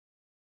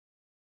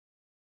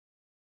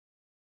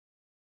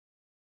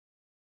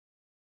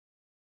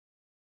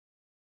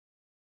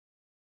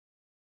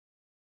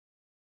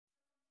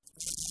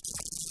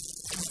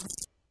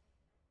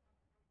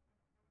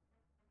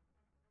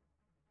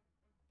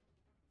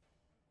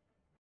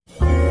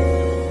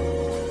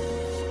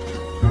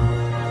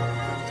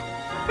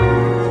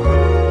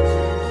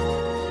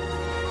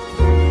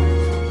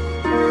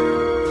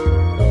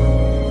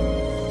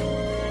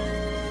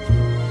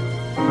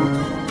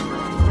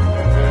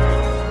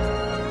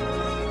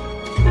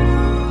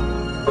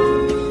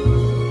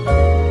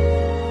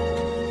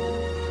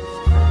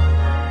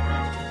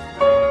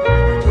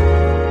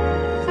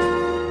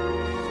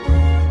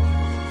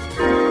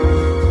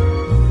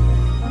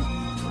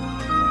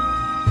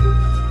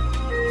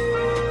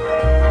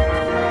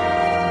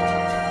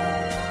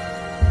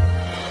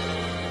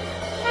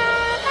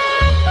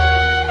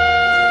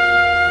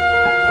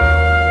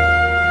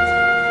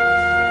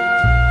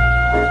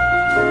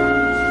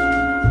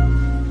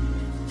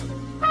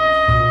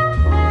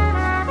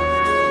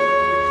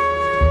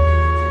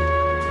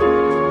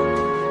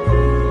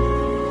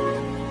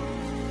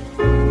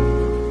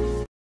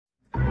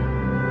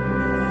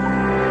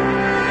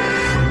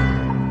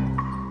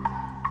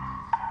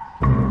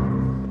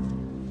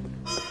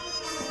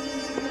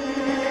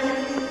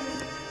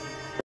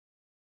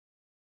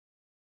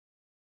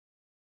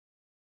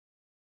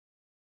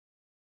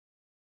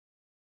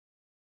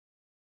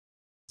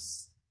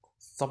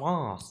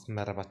शाबाश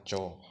मेरे बच्चों,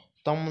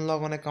 तुम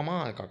लोगों ने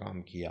कमाल का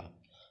काम किया।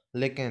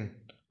 लेकिन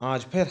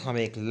आज फिर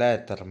हमें एक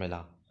लेटर मिला।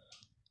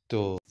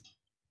 तो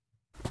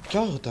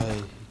क्या होता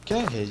है, क्या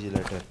है ये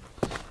लेटर?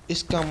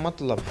 इसका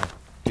मतलब है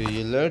कि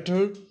ये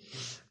लेटर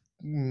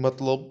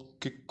मतलब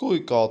कि कोई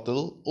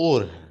कातिल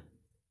और है।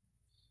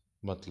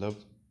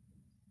 मतलब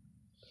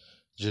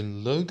जिन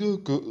लोगों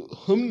को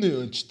हमने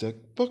आज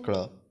तक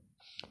पकड़ा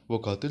वो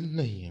कातिल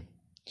नहीं है,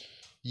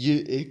 ये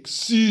एक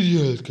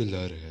सीरियल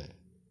किलर है।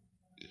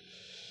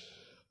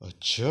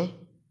 अच्छा,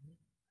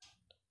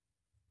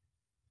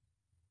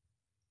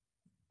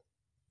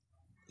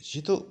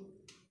 ये तो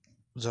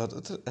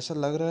ज़्यादातर ऐसा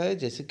लग रहा है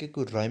जैसे कि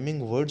कोई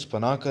राइमिंग वर्ड्स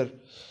बनाकर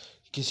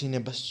किसी ने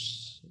बस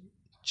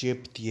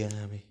चेप दिया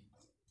है हमें।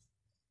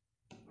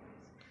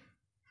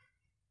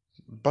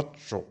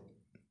 बच्चों,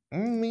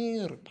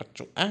 मेरे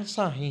बच्चों,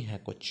 ऐसा ही है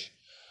कुछ।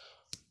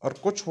 और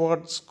कुछ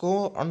वर्ड्स को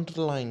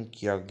अंडरलाइन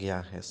किया गया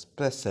है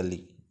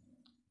स्पेशली।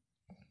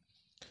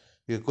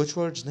 ये कुछ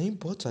वर्ड्स नहीं,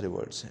 बहुत सारे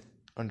वर्ड्स हैं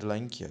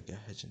अंडरलाइन किया गया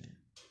है जिन्हें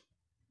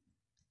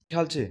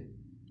ख्याल से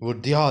वो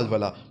दिहाल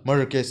वाला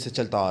मर्डर केस से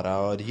चलता आ रहा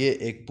है और ये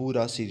एक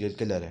पूरा सीरियल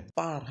किलर है।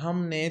 पर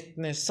हमने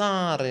इतने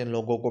सारे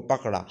लोगों को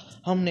पकड़ा,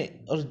 हमने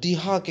और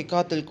दिहा के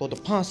कातिल को तो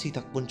फांसी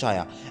तक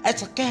पहुंचाया।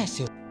 ऐसा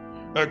कैसे?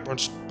 एक मिनट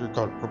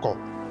स्पीकर रुको,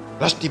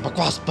 रस्ती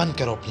बकवास बंद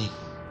करो अपनी।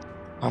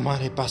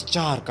 हमारे पास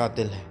 4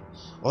 कातिल हैं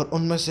और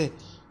उनमें से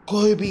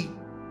कोई भी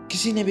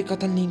किसी ने भी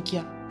कत्ल नहीं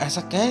किया।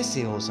 ऐसा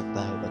कैसे हो सकता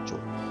है बच्चों?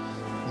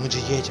 मुझे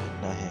ये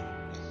जानना है।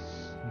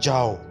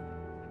 जाओ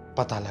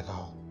पता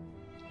लगाओ।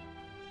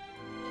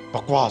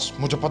 बकवास,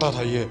 मुझे पता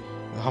था ये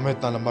हमें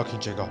इतना लंबा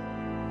खींचेगा।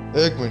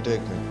 एक मिनट।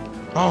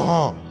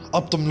 हाँ,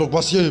 अब तुम लोग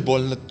बस यही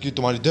बोलने की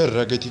तुम्हारी देर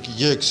रह गई थी कि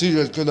ये एक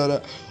सीरियल किलर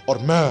है और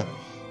मैं।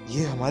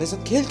 ये हमारे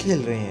साथ खेल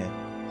खेल रहे हैं,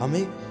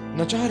 हमें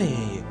नचा रहे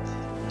हैं। ये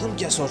तुम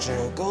क्या सोच रहे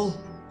हो कल?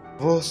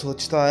 वो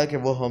सोचता है कि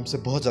वो हमसे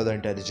बहुत ज्यादा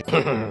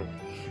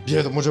इंटेलिजेंट।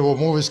 ये तो मुझे वो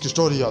मूवीज की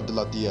स्टोरी याद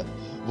दिलाती है।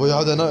 वो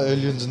याद है ना,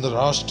 एलियंस इन द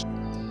रास्ट?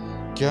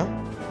 क्या?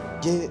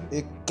 ये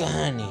एक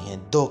कहानी है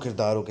 2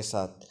 किरदारों के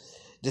साथ,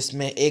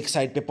 जिसमें एक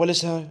साइड पे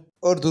पुलिस है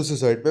और दूसरी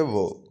साइड पे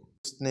वो।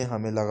 उसने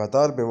हमें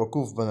लगातार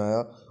बेवकूफ़ बनाया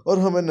और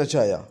हमें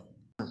नचाया।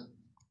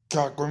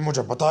 क्या कोई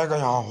मुझे बताएगा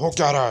यहाँ हो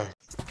क्या रहा है?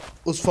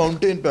 उस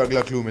फाउंटेन पे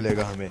अगला क्लू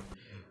मिलेगा हमें,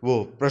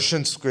 वो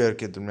प्रशन स्क्वायर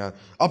के दरमियान।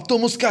 अब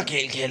तुम उसका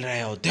खेल खेल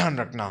रहे हो, ध्यान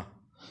रखना।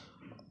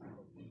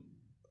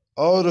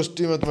 और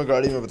रस्टी मैं तुम्हें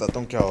गाड़ी में बताता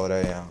हूँ क्या हो रहा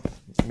है यहाँ,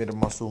 मेरे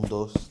मासूम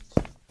दोस्त।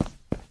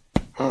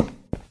 हाँ।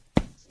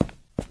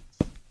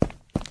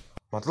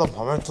 मतलब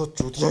हमें तो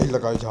चूतिया ही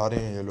लगाए जा रहे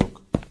हैं ये लोग।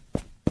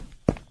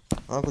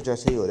 हाँ, कुछ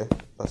ऐसे ही हो रहा है,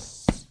 बस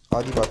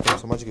आधी बात तुम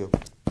समझ गए हो।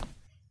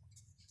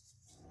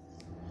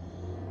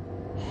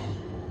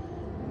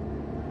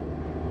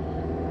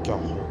 क्या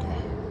हो गया?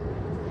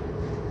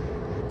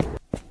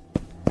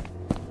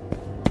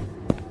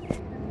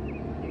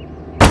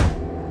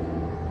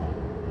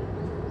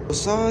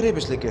 सारे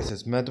पिछले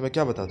केसेस मैं तुम्हें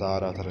क्या बताता आ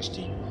रहा था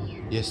रश्ती,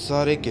 ये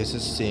सारे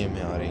केसेस सेम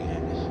है आ रहे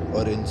हैं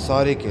और इन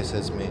सारे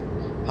केसेस में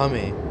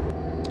हमें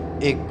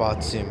एक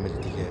बात सेम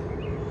मिलती है।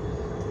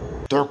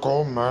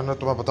 देखो, मैंने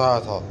तुम्हें बताया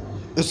था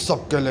इस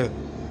सब के लिए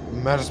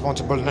मैं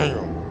रिस्पॉन्सिबल नहीं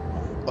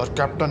हूँ और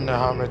कैप्टन ने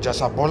हमें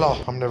जैसा बोला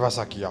हमने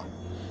वैसा किया।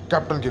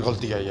 कैप्टन की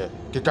गलती है ये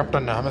कि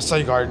कैप्टन ने हमें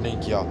सही गाइड नहीं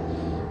किया।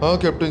 हाँ,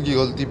 कैप्टन की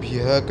गलती भी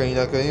है कहीं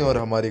ना कहीं और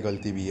हमारी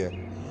गलती भी है।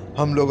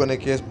 हम लोगों ने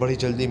केस बड़ी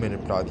जल्दी में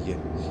निपटा दिए,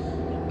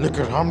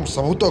 लेकिन हम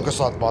सबूतों के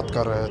साथ बात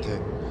कर रहे थे।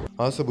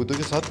 हाँ, सबूतों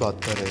के साथ बात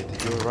कर रहे थे,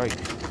 you're right।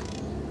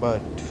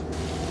 बट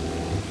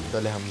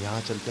पहले हम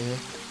यहाँ चलते हैं।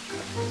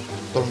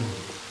 तुम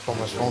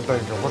इस फाउंटेन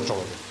के ऊपर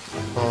चलो।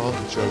 हाँ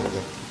चलते।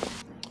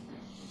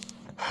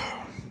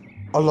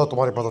 अल्लाह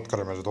तुम्हारी मदद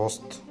करे मेरे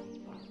दोस्त।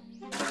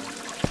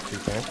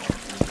 ठीक है,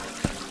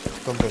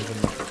 तुम टेंशन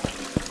मत लो।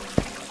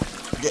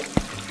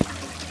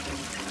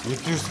 ये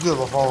तीसरी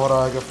दफा हो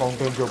रहा है कि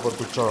फाउंटेन के ऊपर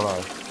कुछ चढ़ रहा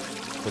है।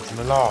 कुछ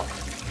मिला?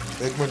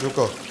 एक मिनट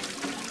रुको।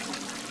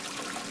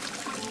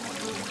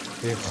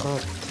 एक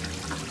खत,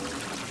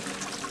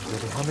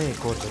 हमें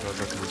एक और जगह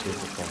पर दे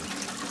सकता है।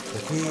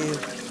 देखिए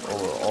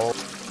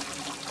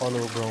all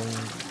over ground.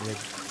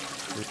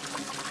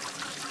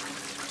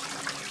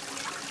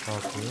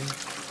 Okay,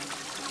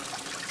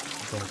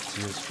 that's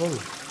useful.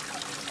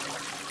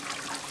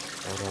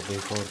 और अब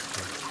एक और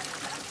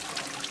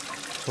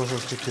social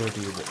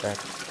security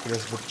act,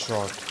 Elizabeth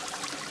short.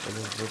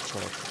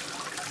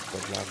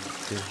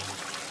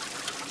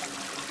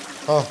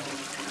 हाँ,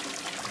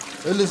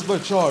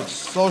 Elizabeth short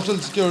social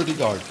security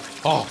card.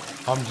 हाँ,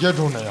 हम ये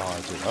ढूंढने यहाँ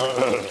आए थे।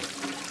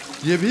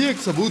 ये भी एक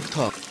सबूत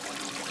था।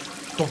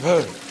 तो फिर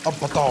अब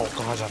बताओ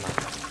कहाँ जाना है?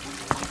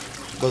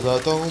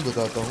 बताता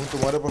हूँ।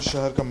 तुम्हारे पास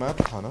शहर का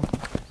मैप था ना?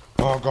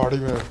 हाँ, गाड़ी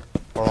में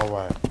पड़ा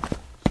हुआ है।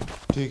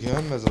 ठीक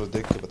है, मैं ज़रा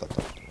देख के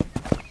बताता हूँ।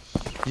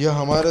 यह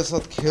हमारे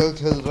साथ खेल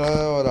खेल रहा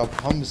है और अब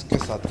हम इसके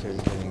साथ खेल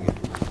खेलेंगे।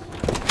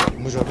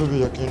 मुझे अभी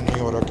भी यकीन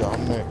नहीं हो रहा कि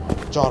हमने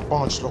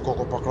 4-5 लोगों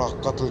को पकड़ा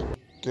कत्ल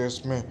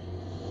केस में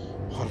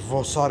और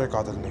वो सारे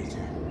कातिल नहीं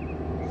थे।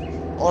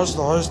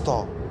 आहिस्ता,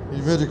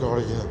 ये मेरी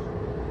गाड़ी है।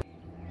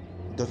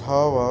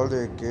 दिखा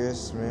वाले केस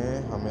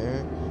में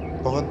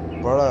हमें बहुत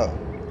बड़ा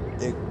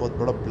एक बहुत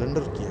बड़ा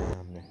ब्लंडर किया है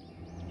हमने।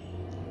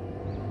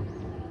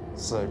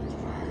 सही,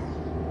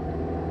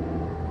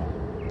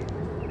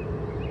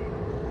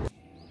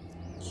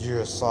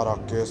 ये सारा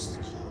केस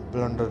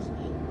ब्लंडर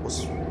उस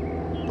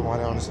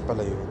तुम्हारे आने से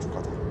पहले ही हो चुका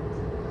था।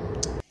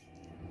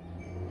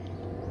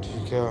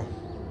 ठीक है,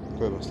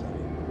 कोई मसला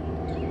नहीं।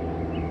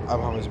 अब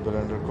हम इस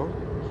ब्लेंडर को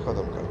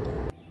ख़त्म करते हैं।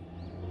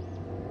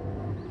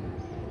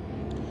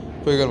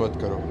 फिक्र मत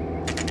करो,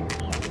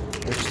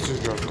 इस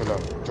सीरियल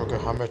किलर जो कि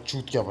हमें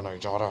चूतिया बनाई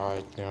जा रहा है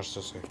इतने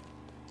अरसे से,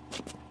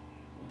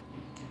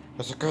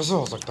 ऐसे कैसे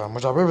हो सकता है?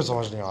 मुझे अभी भी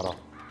समझ नहीं आ रहा।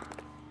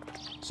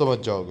 समझ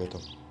जाओगे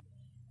तुम।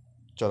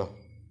 चलो।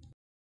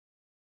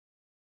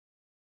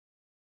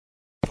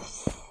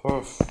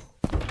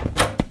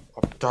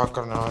 अब क्या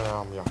करना है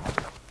हम यहाँ?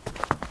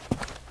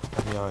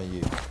 हम यहाँ ये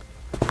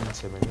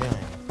इनसे मिलने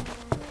आए हैं।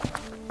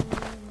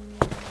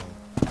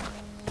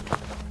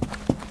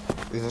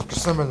 इधर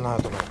किससे मिलना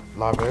है तुम्हें?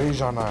 लाइब्रेरी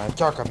जाना है?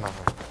 क्या करना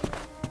है?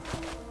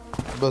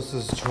 बस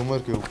इस झूमर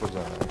के ऊपर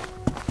जाना है।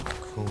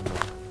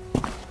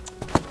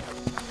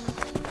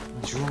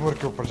 झूमर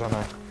के ऊपर जाना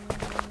है।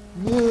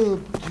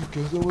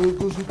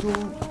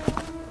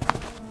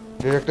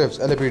 डिटेक्टिव्स,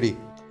 LAPD,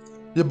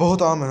 ये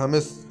बहुत आम है, हमें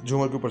इस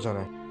झूमर के ऊपर जाना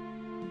है।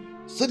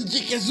 सर ये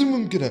कैसे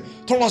मुमकिन है?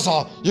 थोड़ा सा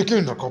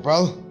यकीन रखो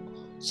पैल।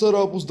 सर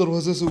आप उस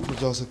दरवाजे से ऊपर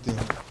जा सकते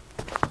हैं।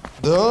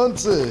 ध्यान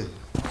से।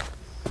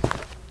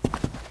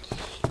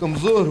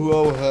 कमजोर हुआ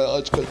है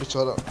आजकल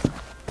बेचारा।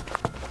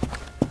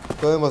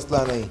 कोई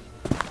मसला नहीं,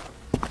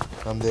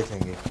 हम देख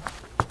लेंगे।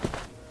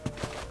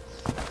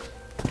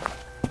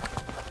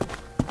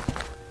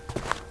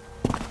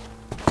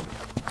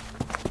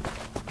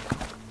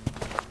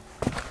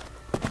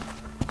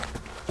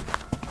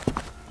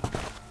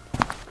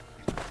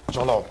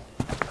 चलो,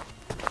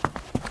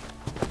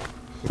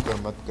 फिक्र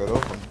मत करो,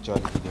 हम चल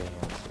ही गए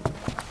यहाँ से।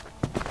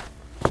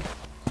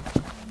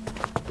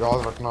 याद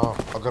रखना,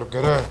 अगर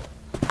गिरे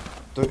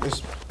तो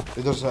इस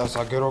इधर से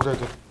ऐसा गिरोगे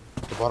कि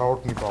दोबारा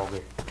उठ नहीं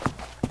पाओगे।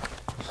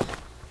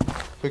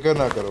 फिक्र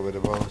ना करो मेरे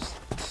दोस्त,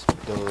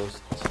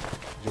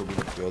 जो भी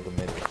लगते हो तुम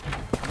मेरे।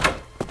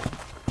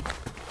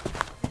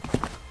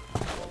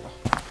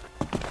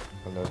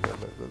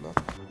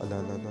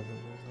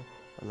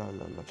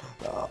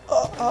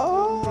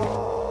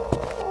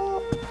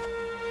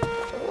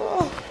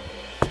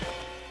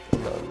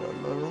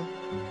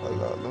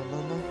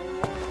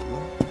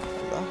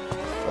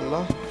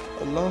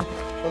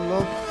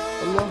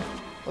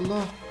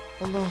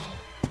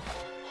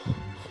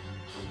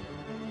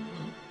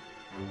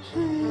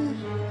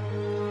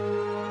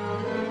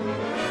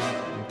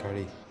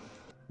 घड़ी,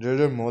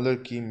 जोजो मोलर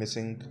की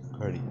मिसिंग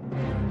घड़ी,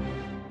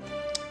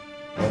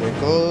 और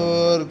एक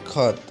और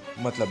खत,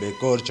 मतलब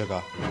एक और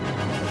जगह।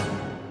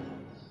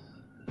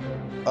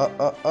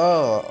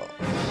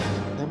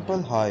 Temple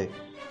high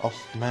of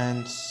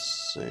man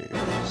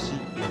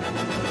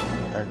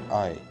and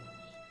I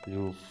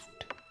roofed.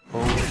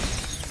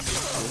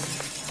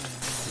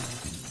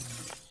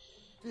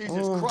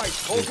 Jesus Christ,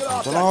 hold it off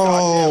that goddamn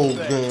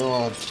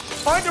thing.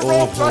 Find a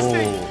rope,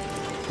 Rusty.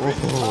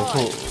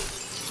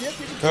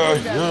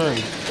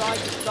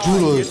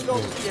 झूलो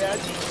इसमें,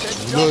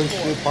 झूलो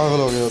इसमें, पागल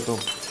हो गए हो तुम।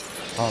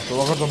 हाँ,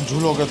 तो अगर तुम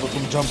झूलोगे तो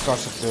तुम जंप कर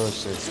सकते हो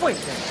इससे।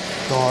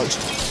 डॉज।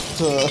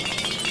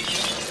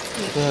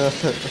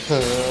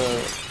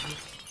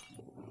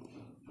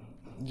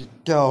 ये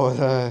क्या हो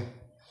रहा है?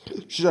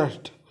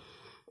 शिट।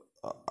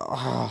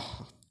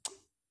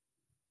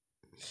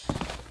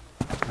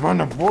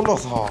 मैंने बोला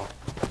था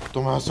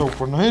तुम्हें ऐसे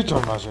ऊपर नहीं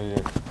चढ़ना चाहिए।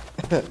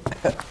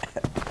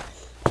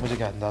 मुझे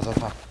क्या अंदाजा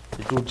था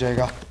ये टूट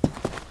जाएगा।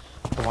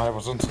 तुम्हारे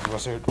वजन से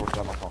वैसे ही टूट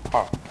जाना था।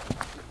 हाँ,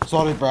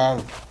 सॉरी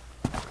पैल।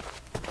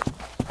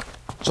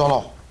 चलो,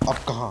 अब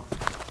कहाँ?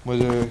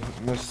 मुझे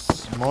मिस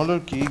मॉलर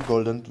की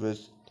गोल्डन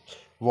ट्विस्ट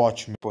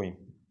वॉच में पोइम,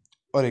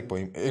 और एक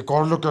पोइम, एक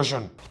और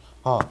लोकेशन।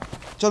 हाँ,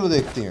 चलो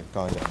देखते हैं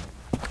कहाँ जाना।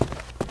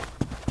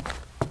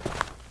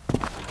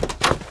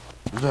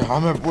 ये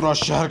हमें पूरा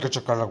शहर के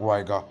चक्कर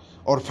लगवाएगा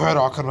और फिर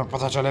आखिर में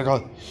पता चलेगा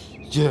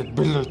ये एक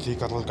बिल्ली थी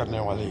कत्ल करने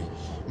वाली।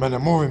 मैंने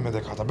मूवी में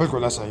देखा था,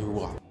 बिल्कुल ऐसा ही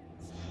हुआ।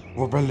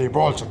 वो बिल्ली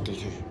बोल सकती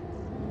थी।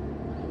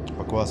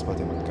 बकवास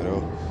बातें मत करो।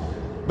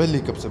 बिल्ली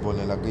कब से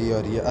बोलने लग गई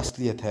और ये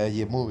असलियत है,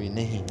 ये मूवी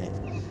नहीं है।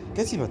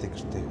 कैसी बातें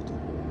करते हो तुम?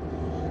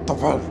 तो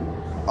फिर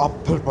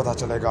अब फिर पता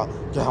चलेगा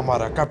कि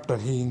हमारा कैप्टन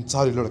ही इन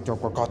सारी लड़कियों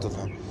का कातिल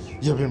है।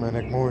 ये भी मैंने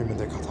एक मूवी में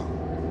देखा था।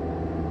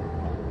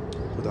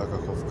 खुदा का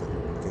खौफ करो।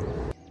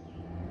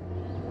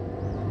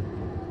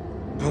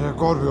 फिर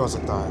एक और भी हो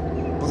सकता है,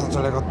 पता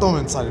चलेगा तुम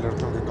इन सारी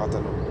लड़कियों के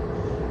कातिल हो।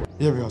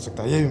 ये भी हो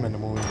सकता है, ये भी मैंने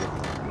मूवी में देखा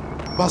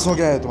था। बस हो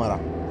गया है तुम्हारा,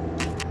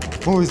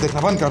 मूवीज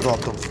देखना बंद कर दो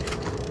अब तुम।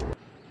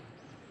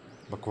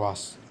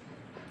 बकवास।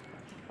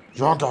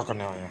 यहाँ क्या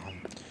करने आए हैं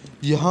हम?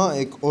 यहाँ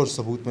एक और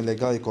सबूत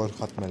मिलेगा, एक और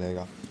खत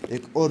मिलेगा,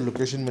 एक और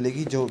लोकेशन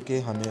मिलेगी जो कि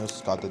हमें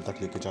उस कातिल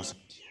तक लेके जा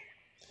सकती है।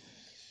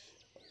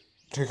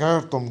 ठीक है,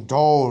 तुम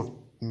जाओ,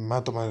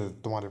 मैं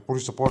तुम्हारे पूरी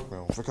सपोर्ट में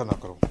हूँ, फिक्र ना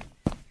करो।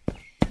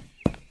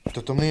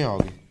 तो तुम नहीं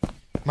आओगी?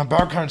 मैं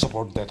बैक हैंड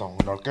सपोर्ट देता हूँ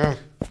लड़के।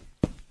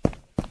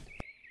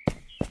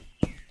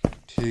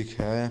 ठीक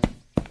है,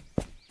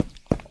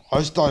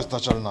 आहिस्ता आहिस्ता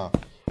चलना।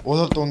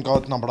 उधर तो उनका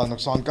उतना बड़ा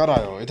नुकसान कर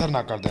आए हो, इधर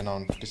ना कर देना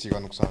उन किसी का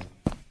नुकसान।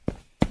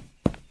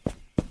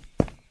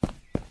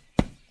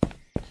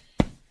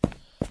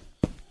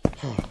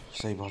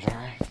 सही बोल रहा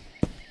है,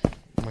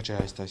 मुझे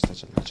आहिस्ता आहिस्ता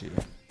चलना चाहिए।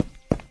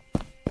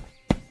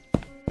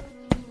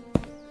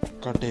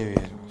 कटे हुए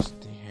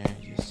रास्ते हैं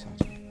ये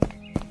सारे।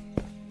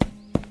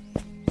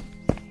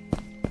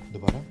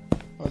 दोबारा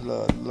अल्लाह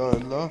अल्लाह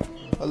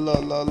अल्लाह अल्लाह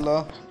अल्लाह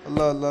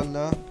अल्लाह अल्लाह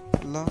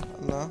अल्लाह अल्लाह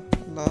अल्लाह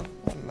अल्लाह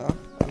अल्लाह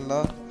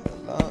अल्लाह अल्लाह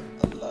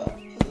अल्लाह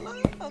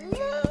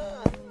अल्लाह।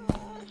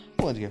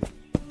 पहुंच गया।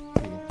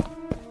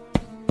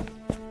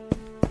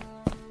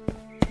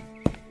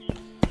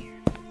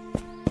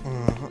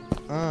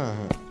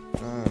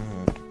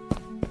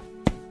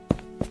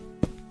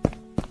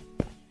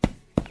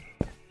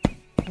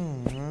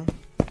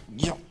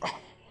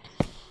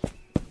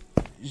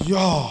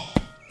 या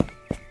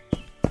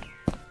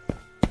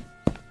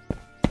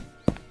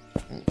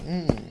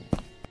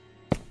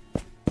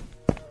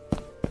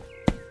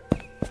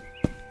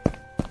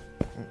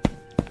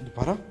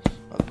दोबारा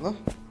अल्लाह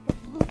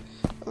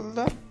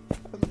अल्लाह अल्लाह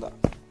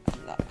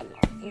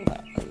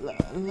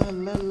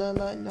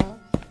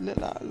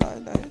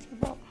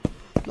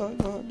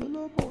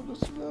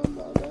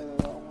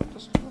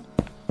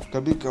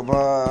कभी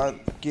कभार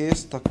केस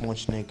तक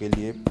पहुंचने के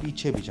लिए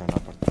पीछे भी जाना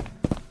पड़ता है,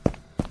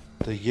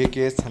 तो ये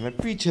केस हमें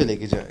पीछे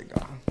लेके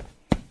जाएगा।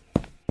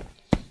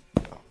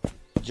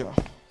 जा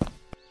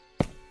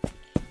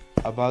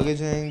अब आगे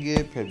जाएंगे,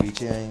 फिर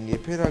पीछे आएंगे,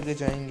 फिर आगे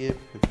जाएंगे,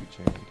 फिर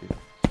पीछे आएंगे।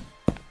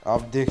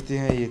 आप देखते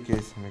हैं ये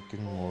केस हमें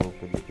किन मोड़ों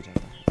पे लेके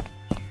जाता है।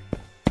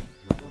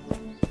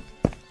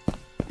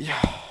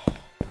 या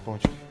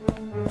पहुंच गए।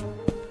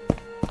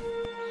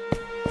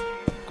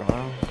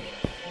 कहाँ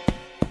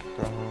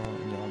कहाँ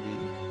यहाँ भी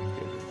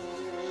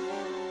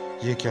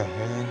ये क्या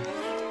है?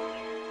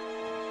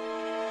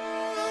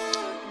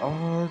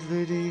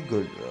 Already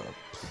good up.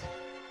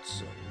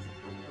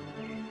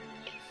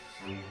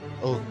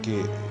 ओके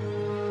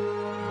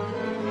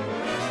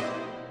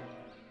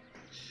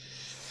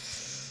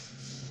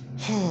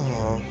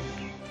हाँ,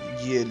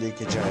 ये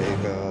लेके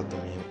जाएगा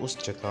तुम्हें उस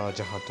जगह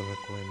जहाँ तुम्हें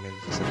कोई मिल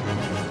सके।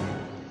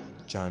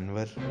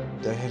 जानवर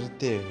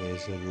तैरते हुए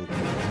जरूर,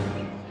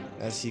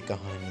 ऐसी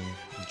कहानी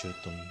जो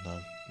तुम ना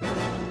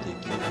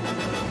देखी,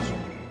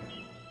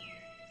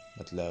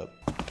 मतलब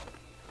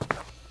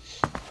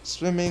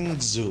स्विमिंग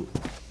जू,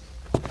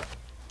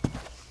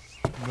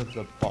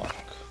 मतलब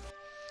पार्क।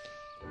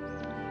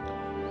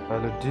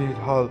 पहले ठीक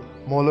हाल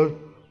मौलर,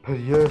 फिर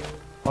ये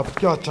अब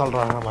क्या चल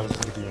रहा है हमारी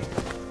जिंदगी में?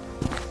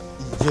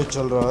 ये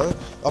चल रहा है,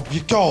 अब ये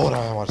क्या हो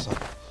रहा है हमारे साथ?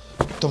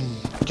 तुम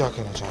क्या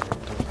कहना चाह रहे हो?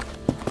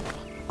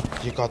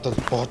 ये कातिल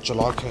बहुत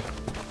चालाक है।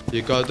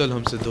 ये कातिल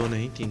हमसे 2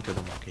 नहीं 3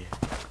 कदम आगे है,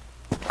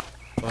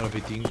 और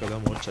अभी 3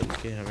 कदम और चल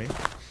के हमें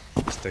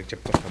इस तक, जब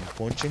तक हम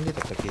पहुंचेंगे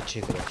तब तक ये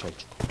 6 कदम चल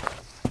चुका है।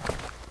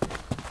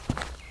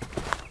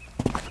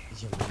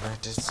 ये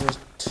यूनाइटेड स्टेट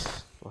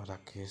वाला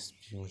केस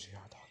भी मुझे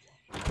याद आ गया।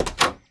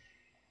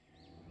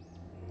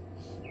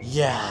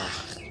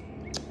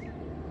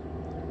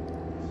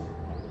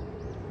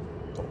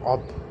 तो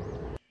अब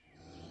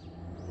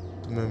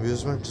तुमने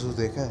अम्यूजमेंट जू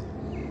देखा है?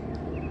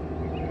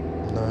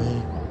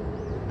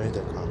 नहीं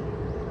देखा।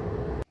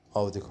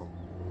 आओ देखो,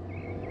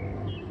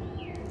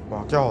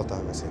 वहाँ क्या होता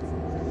है वैसे?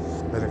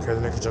 मेरे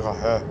खेलने की जगह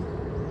है?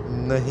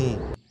 नहीं,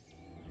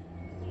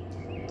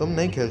 तुम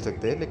नहीं खेल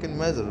सकते, लेकिन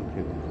मैं जरूर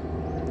खेलूंगा।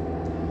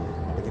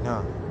 लेकिन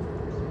हाँ,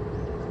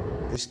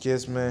 इस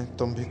केस में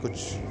तुम भी कुछ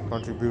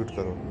कंट्रीब्यूट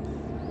करो,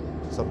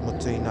 सब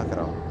मुझसे ही ना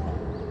कराओ।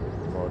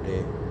 बॉडी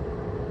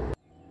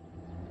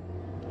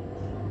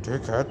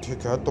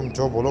ठीक है, तुम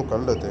जो बोलो कर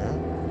लेते हैं।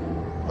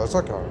 ऐसा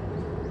क्या है?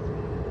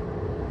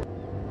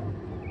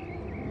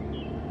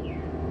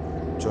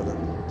 चलो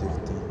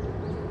देखते हैं।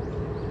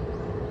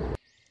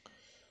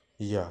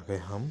 ये आ गए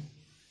हम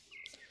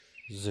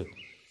जू।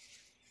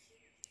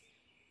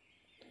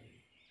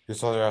 ये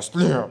सारे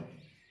असली हैं?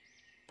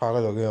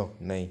 पागल हो गए हो?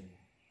 नहीं,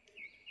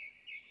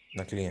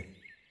 नकली हैं।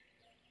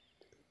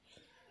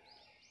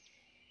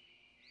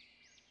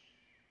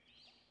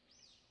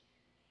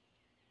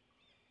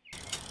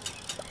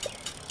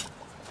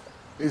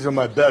 These are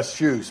my best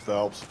shoes,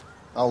 Phelps.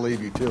 I'll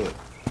leave you to it.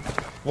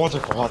 What a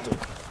party.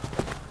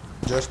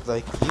 Just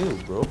like you,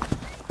 bro.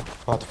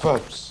 What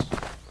Phelps?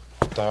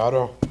 तैयार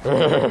हो?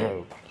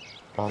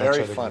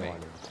 Very funny.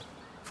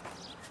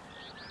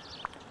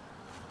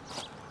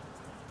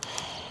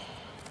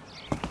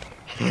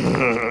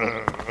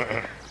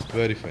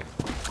 Very funny.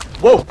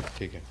 Whoa!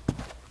 ठीक है,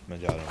 मैं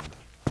जा रहा हूँ।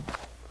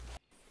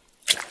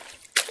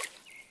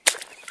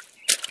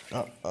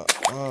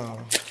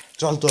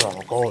 चल तो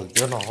रहा कॉल,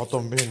 ये ना हो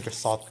तुम भी इनके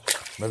साथ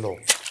मिलो।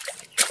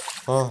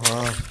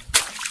 हाँ,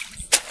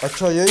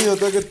 अच्छा यही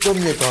होता है कि तुम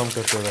ये काम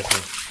करते हो वैसे।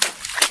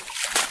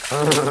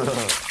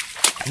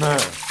 मैं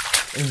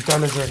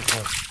इंटेलिजेंट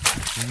हूँ,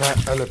 मैं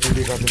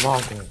LAPD का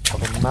दिमाग हूँ।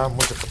 अगर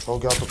मुझे कुछ हो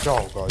गया तो क्या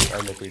होगा ये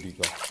LAPD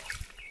का?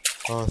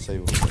 हाँ सही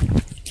बोल।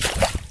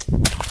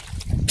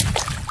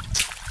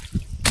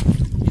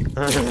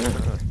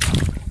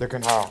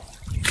 लेकिन हाँ,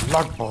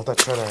 लग बहुत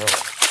अच्छा रहे।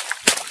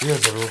 ये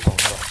जरूर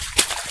कहूँगा।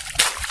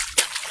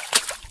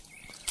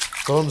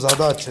 तुम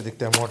ज्यादा अच्छे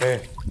दिखते हैं मोटे।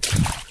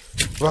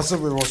 वैसे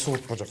भी वो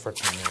सूट मुझे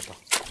फिट नहीं होता।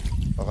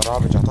 अगर आ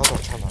भी जाता तो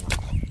अच्छा ना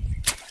लगता।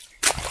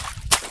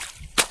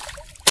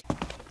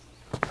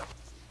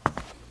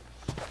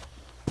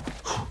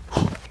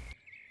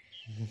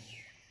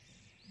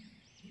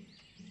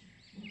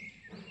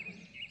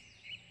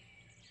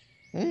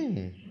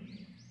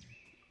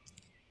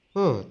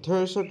 हाँ,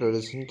 थर्ड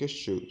ट्रेडिशन के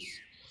शूज।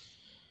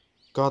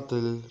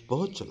 कातिल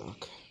बहुत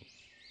चालाक है।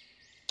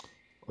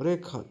 और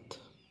एक खत।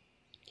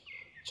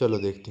 चलो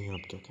देखते हैं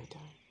आप क्या कहते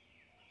हैं।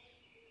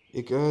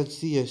 एक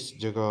ऐसी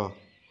जगह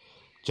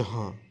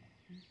जहाँ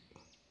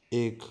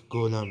एक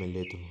गोला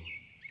मिले तुम्हें।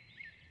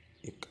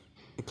 एक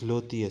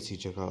इकलौती ऐसी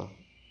जगह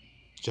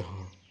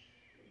जहाँ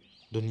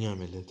दुनिया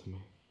मिले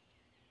तुम्हें।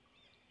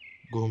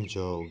 घूम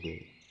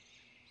जाओगे,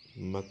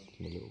 मत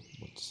मिलो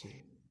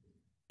मुझसे।